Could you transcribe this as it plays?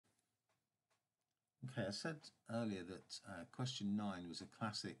Okay, I said earlier that question 9 was a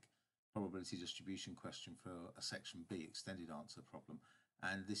classic probability distribution question for a section B extended answer problem,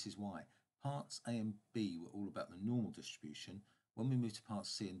 and this is why. Parts A and B were all about the normal distribution. When we move to parts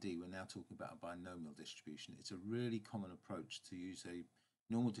C and D, we're now talking about a binomial distribution. It's a really common approach to use a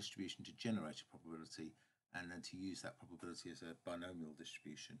normal distribution to generate a probability and then to use that probability as a binomial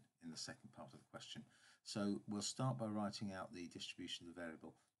distribution in the second part of the question. So we'll start by writing out the distribution of the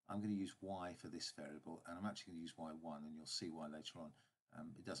variable. I'm going to use y for this variable, and I'm actually going to use y1, and you'll see why later on.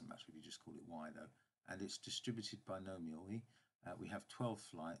 It doesn't matter if you just call it y though. And it's distributed binomially. We have 12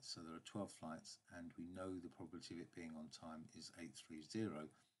 flights, so there are 12 flights, and we know the probability of it being on time is 830,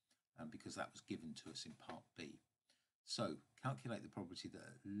 because that was given to us in part B. So calculate the probability that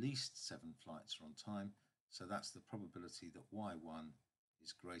at least 7 flights are on time. So that's the probability that y1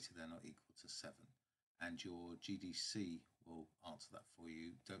 is greater than or equal to 7. And your GDC will answer that for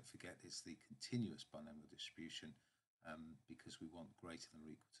you. Don't forget it's the continuous binomial distribution, because we want greater than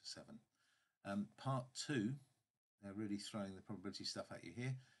or equal to 7. Part 2, they're really throwing the probability stuff at you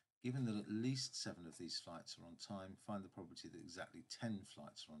here. Given that at least 7 of these flights are on time, find the probability that exactly 10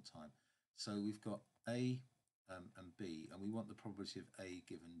 flights are on time. So we've got A and B, and we want the probability of A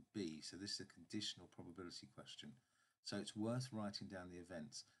given B. So this is a conditional probability question. So it's worth writing down the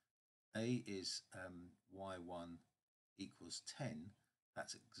events. A is y1 equals 10.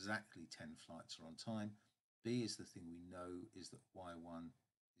 That's exactly 10 flights are on time. B is the thing we know is that y1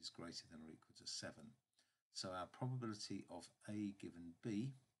 is greater than or equal to 7. So our probability of A given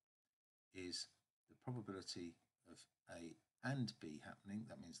B is the probability of A and B happening.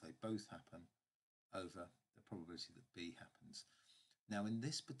 That means they both happen over the probability that B happens. Now in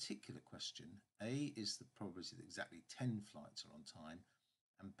this particular question, A is the probability that exactly 10 flights are on time,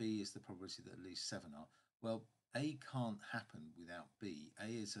 and B is the probability that at least 7 are. Well, A can't happen without B. A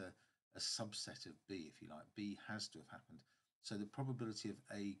is a subset of B, if you like. B has to have happened. So the probability of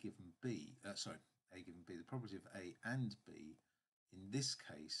A given B, A given B, the probability of A and B in this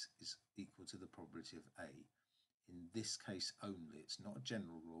case is equal to the probability of A. In this case only. It's not a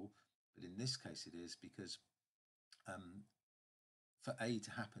general rule, but in this case it is, because for A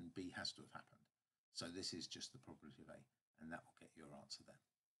to happen, B has to have happened. So this is just the probability of A, and that will get your answer there.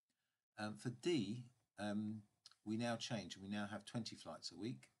 For D, we now change. We now have 20 flights a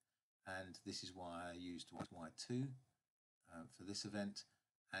week, and this is why I used y2 for this event.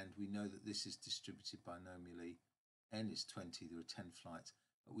 And we know that this is distributed binomially. N is 20, there are 10 flights,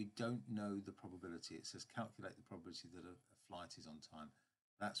 but we don't know the probability. It says calculate the probability that a flight is on time.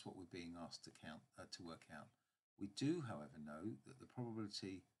 That's what we're being asked to work out. We do, however, know that the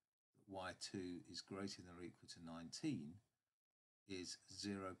probability that y2 is greater than or equal to 19 is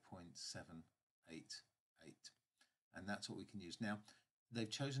 0.788, and that's what we can use. Now, they've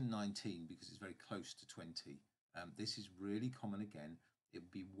chosen 19 because it's very close to 20. This is really common again. It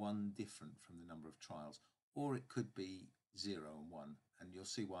would be 1 different from the number of trials, or it could be 0 and 1, and you'll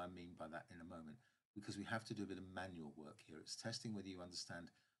see what I mean by that in a moment, because we have to do a bit of manual work here. It's testing whether you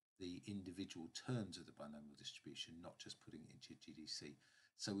understand the individual terms of the binomial distribution, not just putting it into your GDC.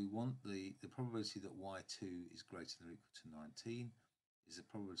 So we want the probability that y2 is greater than or equal to 19 is the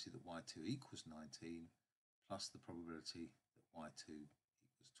probability that y2 equals 19 plus the probability that y2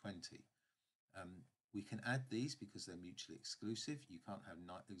 equals 20. We can add these because they're mutually exclusive. You can't have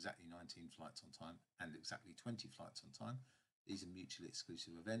exactly 19 flights on time and exactly 20 flights on time. These are mutually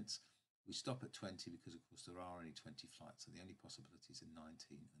exclusive events. We stop at 20 because, of course, there are only 20 flights, so the only possibilities are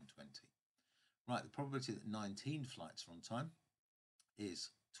 19 and 20. Right, the probability that 19 flights are on time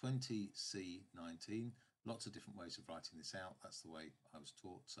is 20C19. Lots of different ways of writing this out. That's the way I was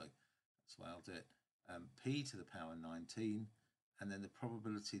taught, so that's the way I'll do it. P to the power 19, and then the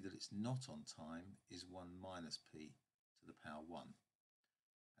probability that it's not on time is 1 minus P to the power 1.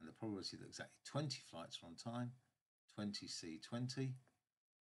 And the probability that exactly 20 flights are on time, 20C20,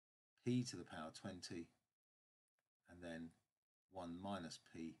 P to the power 20, and then 1 minus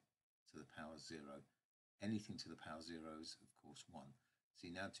P to the power 0. Anything to the power 0 is, of course, 1. So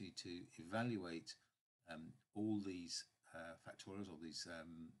you now need to evaluate all these factorials, all these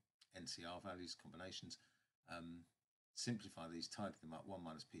NCR values, combinations, simplify these, tidy them up. 1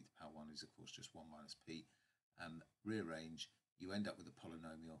 minus P to the power 1 is, of course, just 1 minus P. Rearrange, you end up with a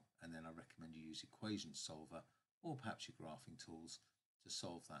polynomial, and then I recommend you use equation solver or perhaps your graphing tools to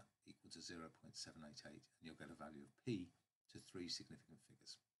solve that equal to 0.788, and you'll get a value of P to 3 significant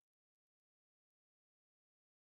figures.